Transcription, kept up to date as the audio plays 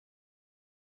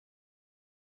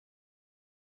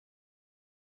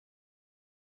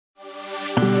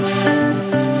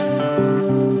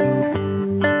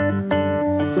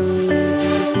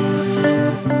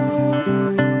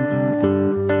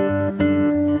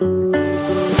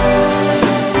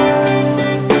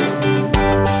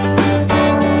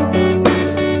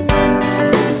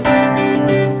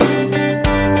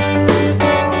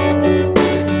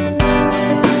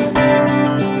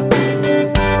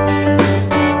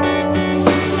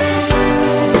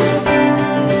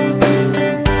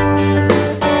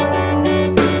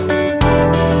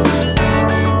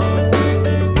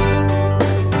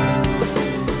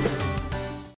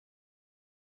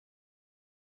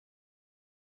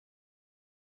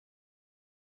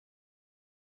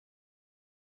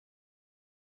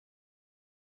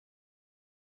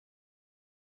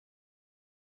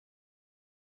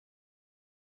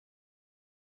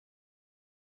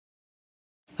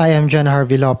I am John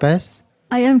Harvey Lopez.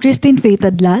 I am Christine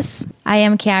Faitadlas. I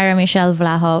am Kiara Michelle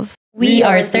Vlahov. We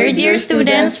are third-year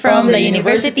students from the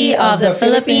University of the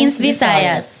Philippines,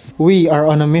 Visayas. We are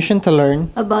on a mission to learn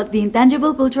About the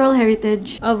intangible cultural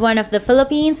heritage Of one of the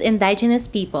Philippines' indigenous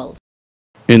peoples.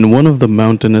 In one of the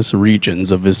mountainous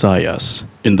regions of Visayas,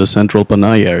 in the central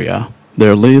Panay area,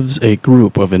 there lives a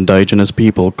group of indigenous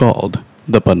people called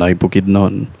the Panay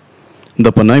Bukidnon.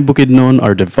 The Panay Bukidnon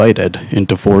are divided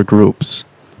into 4 groups: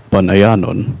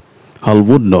 Panayanon,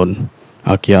 Halwudnon,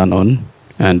 Akyanon,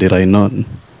 and Iraynon.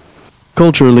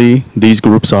 Culturally, these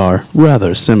groups are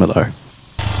rather similar.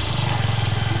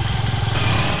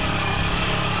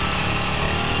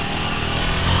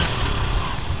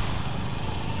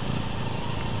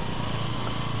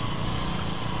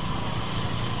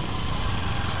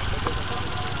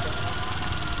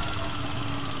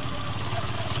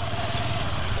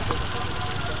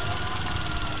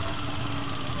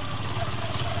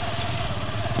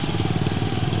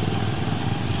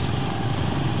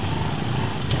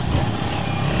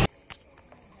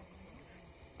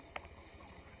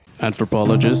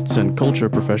 Anthropologists and culture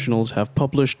professionals have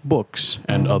published books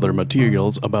and other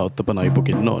materials about the Panay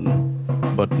Bukidnon,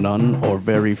 but none or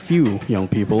very few young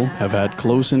people have had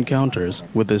close encounters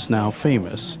with this now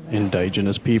famous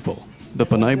indigenous people. The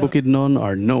Panay Bukidnon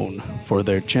are known for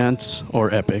their chants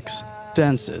or epics,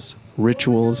 dances,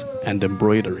 rituals, and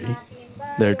embroidery.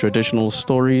 Their traditional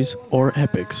stories or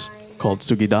epics, called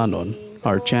Sugidanon,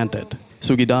 are chanted.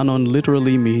 Sugidanon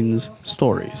literally means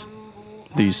stories.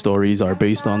 These stories are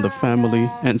based on the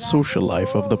family and social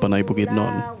life of the Panay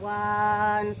Bukidnon.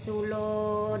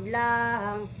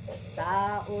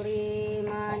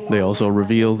 They also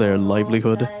reveal their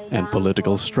livelihood and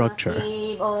political structure.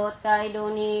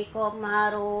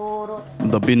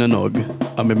 The Binanog,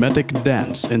 a mimetic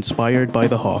dance inspired by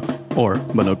the hawk, or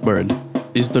manok bird,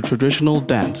 is the traditional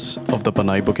dance of the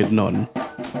Panay Bukidnon.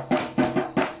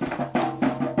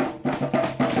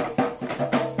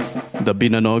 The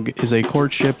Binanog is a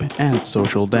courtship and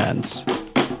social dance.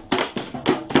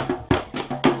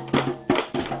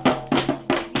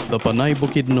 The Panay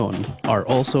Bukidnon are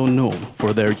also known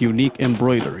for their unique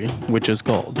embroidery, which is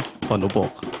called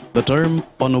Panubok. The term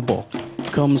Panubok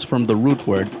comes from the root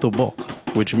word tubok,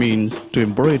 which means to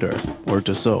embroider or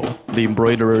to sew. The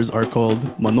embroiderers are called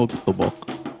manok tubok.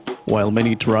 While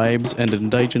many tribes and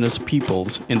indigenous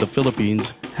peoples in the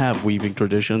Philippines have weaving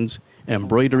traditions,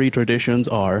 embroidery traditions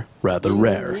are rather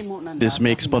rare. This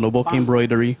makes Panubok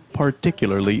embroidery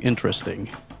particularly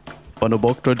interesting.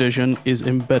 Panubok tradition is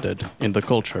embedded in the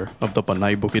culture of the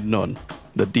Panay Bukidnon.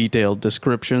 The detailed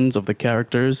descriptions of the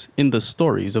characters in the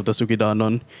stories of the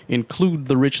Sugidanon include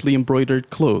the richly embroidered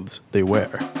clothes they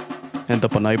wear. And the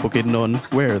Panay Bukidnon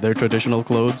wear their traditional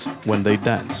clothes when they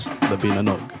dance the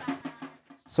Binanog.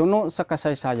 Suno sa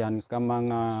kasaysayan ka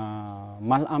mga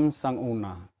malam sang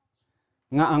una,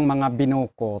 nga ang mga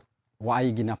binukot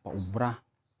waay ginapaubra.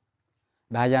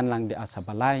 Dayan lang di sa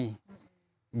balay.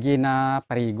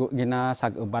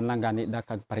 Ginasag-uban lang ganit da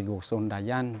kag pariguson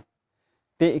dayan.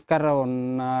 Ti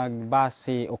ikaron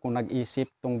nagbasi o kung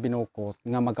nag-isip tong binukot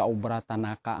nga magaubra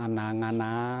tanaka nga na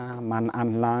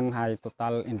manan lang hay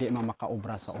total hindi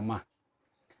makaubra sa uma.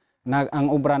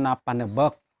 Ang ubra na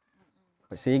panubok.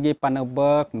 Sige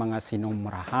panubok, mga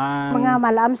sinumrahan. Mga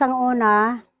malam sang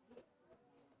una,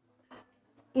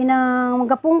 inang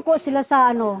magapungko sila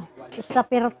sa sa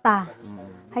pirta.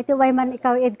 Hay way man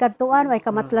ikaw kadtuan, way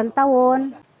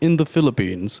kamatlantawon. In the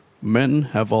Philippines,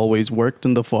 men have always worked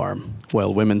in the farm,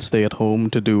 while women stay at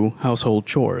home to do household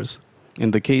chores.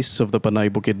 In the case of the Panay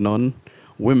Bukidnon,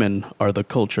 women are the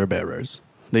culture bearers.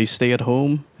 They stay at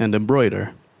home and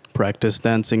embroider, practice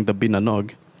dancing the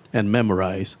Binanog, and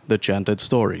memorize the chanted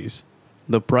stories.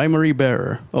 The primary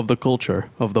bearer of the culture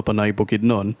of the Panay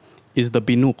Bukidnon is the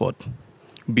binukot.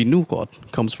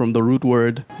 Binukot comes from the root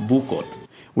word bukot,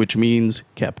 which means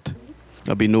kept.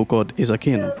 A binukot is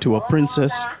akin to a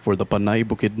princess for the Panay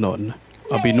Bukidnon.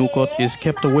 A binukot is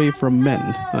kept away from men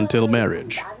until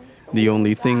marriage. The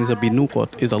only things a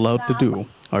binukot is allowed to do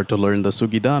are to learn the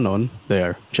sugidanon,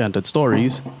 their chanted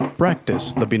stories,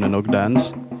 practice the binanog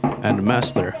dance, and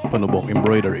master panubok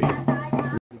embroidery.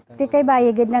 Di kay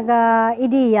bayo gid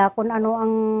naga-ideya kung ano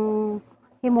ang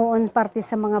himuon parte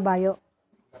sa mga bayo.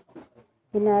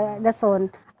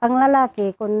 Dason, ang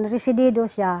lalaki kung residido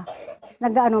siya,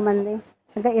 nagaano man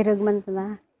naga-irig man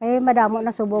na. Kaya madamo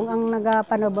na subong ang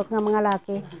nagapanubok ng mga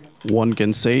laki. One can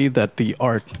say that the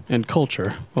art and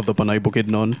culture of the Panay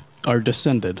Bukidnon are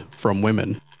descended from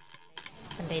women.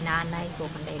 Kanday nanay ko,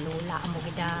 kanday lola, amo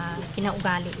gida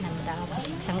kinaugali nanda.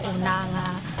 Siyang una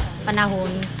nga panahon,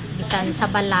 bisan sa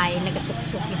balay,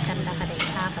 nagasuk-sukit kanda kaday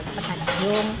ka,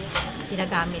 kagpatadyong,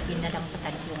 ginagamit din na lang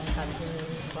patadyong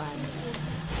kagkuhan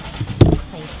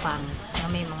sa ipang, na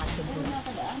may mga tubo.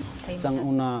 Sang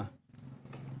una,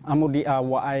 amo di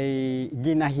awa ay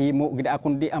ginahimo gid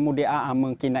akon di amo di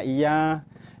amang kinaiya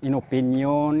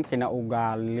inopinyon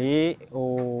kinaugali o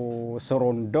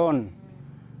surundon,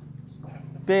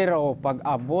 pero pag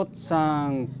abot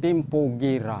sang timpo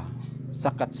gira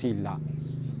sakat sila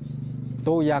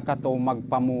tuya ka to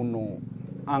magpamuno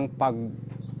ang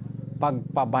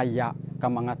pagpabaya ka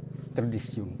mga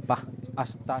tradisyon pa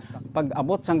hasta pag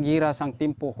abot sang gira sang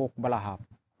timpo huk balahap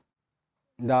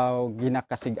daw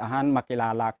ginakasigahan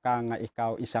makilala ka nga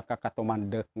ikaw isa ka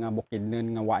katumandek nga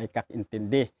Bukidnon nga waay kak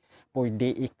intindi pwede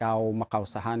ikaw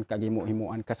makausahan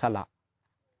kagimo-himuan kasala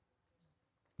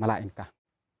malain ka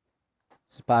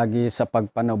pagi sa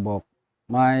pagpanubok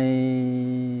may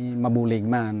mabulig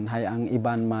man hay ang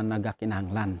iban man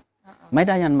nagakinahanglan may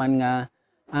dayan man nga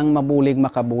ang mabulig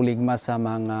makabulig ma sa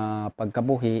mga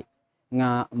pagkabuhi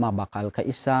nga mabakal ka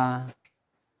isa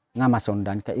nga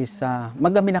masundan ka isa.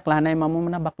 Magaminaklanay mo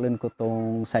manabaklon ko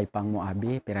tong saipang mo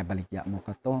abi, pira baligya mo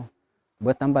ka to.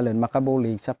 Butang balon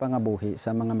makabulig sa pangabuhi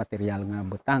sa mga material nga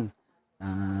butang.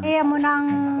 Kaya mo nang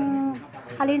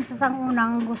halin sa sang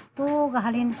unang gusto,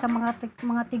 halin sa mga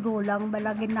tigulang,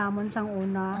 balagin namon sang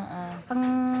una. Ang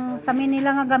sa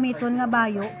nila nga gamiton nga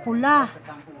bayo, pula.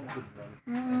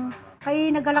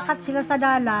 Kaya nagalakat sila sa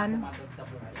dalan,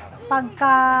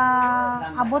 pagka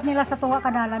abot nila sa tunga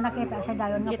kadala, nakita siya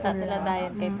dayon nga pula. Kita sila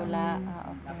dayon kay pula.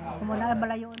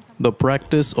 The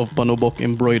practice of panubok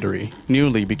embroidery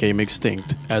nearly became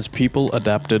extinct as people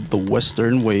adapted the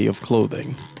Western way of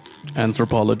clothing.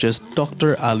 Anthropologist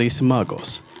Dr. Alice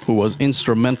Magos, who was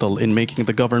instrumental in making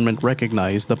the government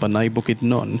recognize the Panay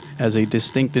Bukidnon as a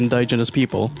distinct indigenous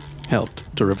people, helped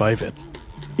to revive it.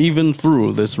 Even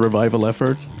through this revival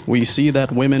effort, we see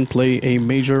that women play a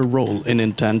major role in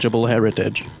intangible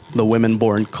heritage. The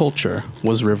women-born culture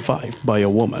was revived by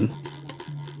a woman.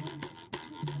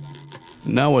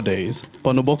 Nowadays,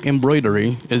 panubok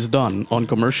embroidery is done on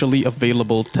commercially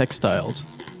available textiles,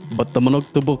 but the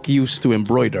manugtubok used to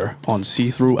embroider on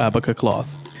see-through abaca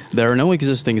cloth. There are no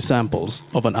existing samples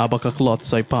of an abaca cloth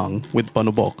saipang with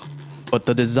panubok, but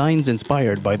the designs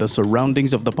inspired by the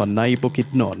surroundings of the Panay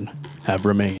Bukidnon have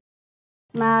remained.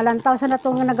 Malantaw sa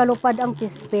natong nagalupad ang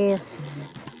pispis,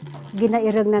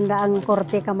 ginairag nanda ang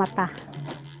korte kamata.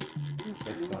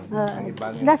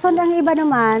 Dason ang iba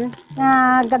naman,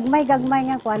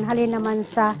 gagmay-gagmay nga kuan, halin naman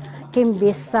sa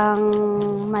himbis sang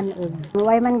manug.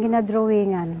 Huwag man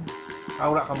ginadrawingan.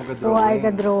 Aura ka mag-drawing? Huwag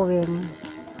ga-drawing.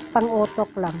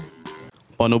 Pang-utok lang.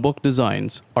 Panubok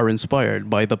designs are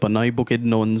inspired by the Panay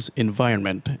Bukidnon's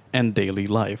environment and daily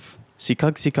life.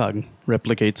 Sikag-sikag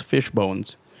replicates fish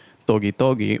bones.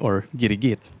 Togi-togi, or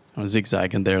girigit, a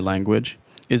zigzag in their language,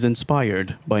 is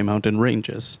inspired by mountain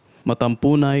ranges.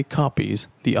 Matampunay copies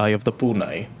the eye of the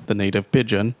punay, the native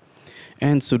pigeon,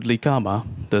 and sudlikama,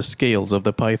 the scales of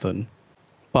the python.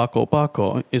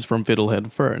 Pako-pako is from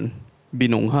fiddlehead fern,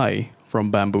 binunghay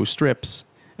from bamboo strips,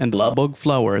 and labog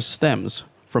flower stems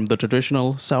from the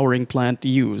traditional souring plant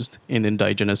used in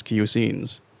indigenous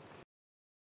cuisines.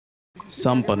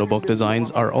 Some panubok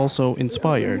designs are also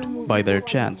inspired by their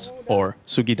chants, or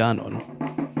sugidanon.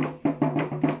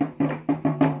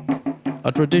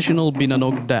 A traditional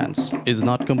binanog dance is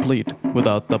not complete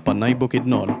without the Panay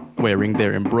Bukidnon wearing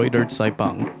their embroidered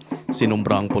saipang,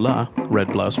 sinumbrang pula,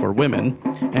 red blouse for women,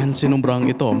 and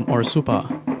sinumbrang itom or supa,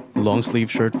 long sleeve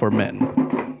shirt for men.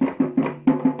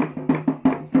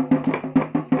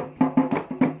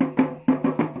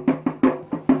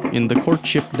 In the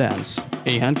courtship dance,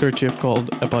 a handkerchief called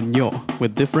a panyo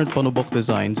with different panubok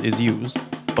designs is used.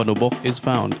 Panubok is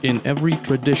found in every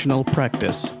traditional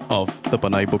practice of the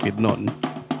Panay Bukidnon.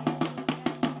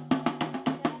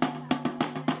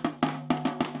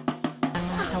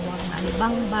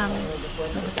 alibangbang.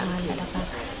 Nabutangan na ka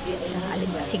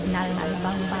signal na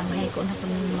alibangbang. Hay ko na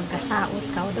kung magkasaot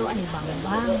ka daw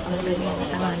alibangbang. Amo da may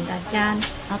butangan da dyan.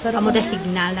 Amo da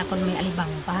signal na kung may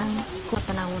alibangbang. Kung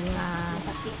panahon nga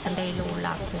sanday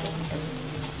lula ko.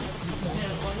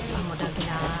 Amo da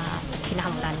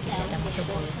kinahanglan kita da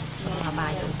matubol sa mga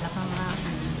bayo. Baka mga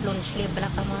lunch libre,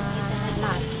 baka mga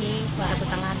laki.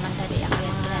 Nabutangan man da ang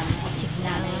mga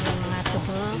signal ng mga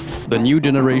tubol. The new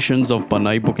generations of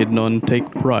Panay Bukidnon take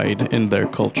pride in their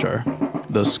culture.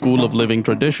 The School of Living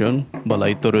Tradition,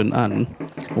 Balay Turunan,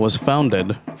 was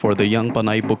founded for the young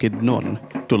Panay Bukidnon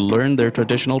to learn their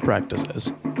traditional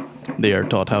practices. They are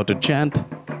taught how to chant,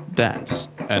 dance,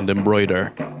 and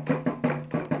embroider.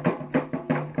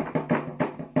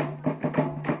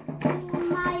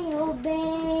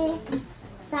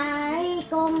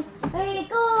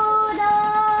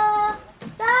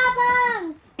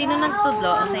 Sino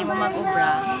nagtudlo sa imo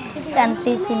mag-obra?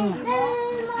 Santisimo.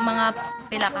 Mga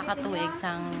pila ka katuig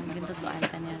sang gintudloan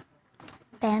kanya?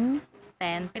 10,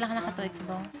 10. Pila ka nakatuig sa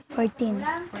bong? 14.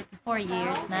 44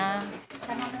 years na.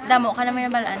 Damo ka naman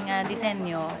nabalaan nga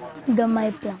disenyo. Gamay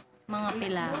lang. Mga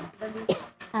pila.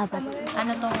 Apat.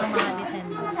 Ano tong mga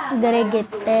disenyo?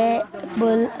 Garegete,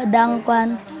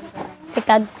 dangkwan,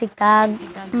 sikag-sikag,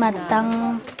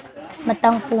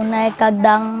 matang punay,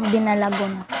 kagdang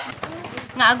binalagon.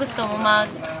 Nga gusto mo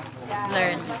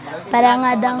mag-learn? Para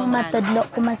nga dang matudlo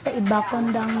kuman sa iba kung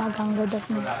dang maghanggodot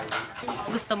mo.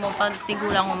 Gusto mo pag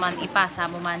tigulang mo man, ipasa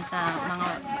mo man sa mga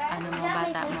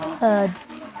bata mo?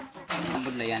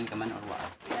 Budlayan ka man or what?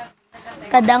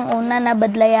 Kadang una na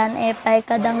badlayan pay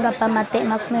kadang gapamati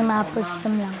may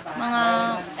mapustom lang. Mga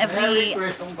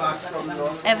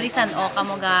every San-o ka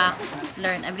mo ga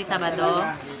learn every Sabado?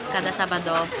 Kada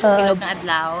Sabado? Ilog nga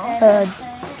adlaw?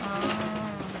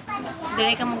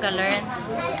 Dili ka mo ga learn?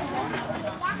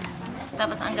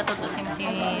 Tapos ang gatutusin si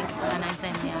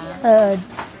Panay niya.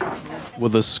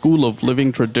 With a school of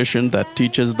living tradition that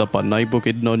teaches the Panay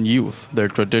Bukidnon youth their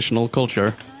traditional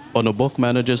culture, Panubok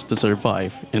manages to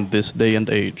survive in this day and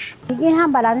age.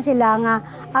 Ginhambalan sila nga,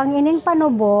 ang ining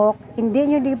panubok, hindi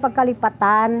nyo di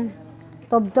pagkalipatan.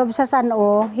 Tob-tob sa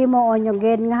San-o, himuon nyo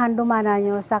gin, nga handumana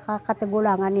nyo sa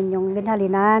katigulangan ninyong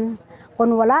ginhalinan.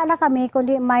 Kung wala na kami,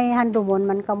 kundi may handumon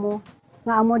man kamo,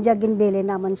 nga amo dya ginbili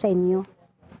naman sa inyo.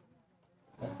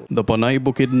 The Panay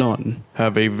Bukidnon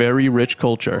have a very rich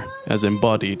culture as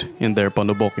embodied in their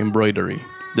Panubok embroidery.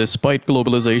 Despite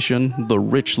globalization, the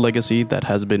rich legacy that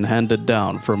has been handed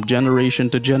down from generation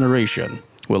to generation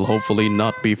will hopefully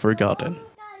not be forgotten.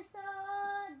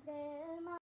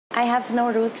 I have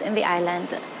no roots in the island,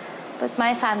 but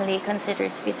my family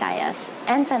considers Visayas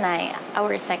and Panay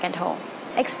our second home.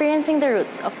 Experiencing the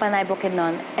roots of Panay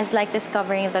Bukidnon is like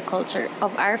discovering the culture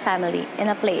of our family in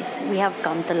a place we have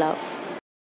come to love.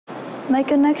 My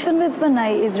connection with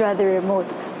Panay is rather remote,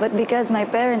 but because my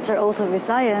parents are also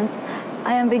Visayans,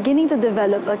 I am beginning to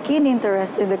develop a keen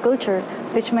interest in the culture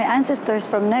which my ancestors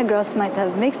from Negros might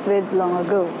have mixed with long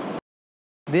ago.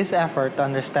 This effort to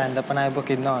understand the Panay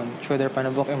Bukidnon through their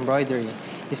Panubok embroidery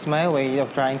is my way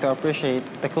of trying to appreciate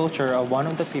the culture of one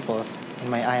of the peoples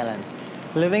in my island.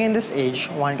 Living in this age,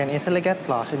 one can easily get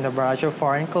lost in the barrage of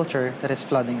foreign culture that is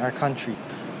flooding our country.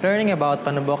 Learning about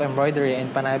Panubok embroidery in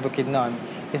Panay Bukidnon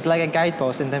is like a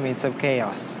guidepost in the midst of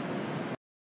chaos.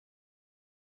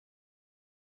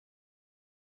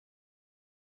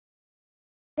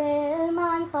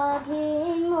 Delman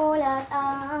paghingulat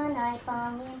anay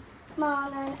pamin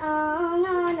mangan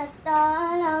angan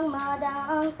astalang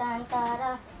madang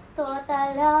tantara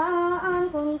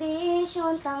totalaan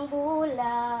kondisyon tang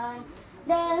bulan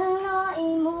del na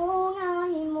imo nga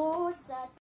imo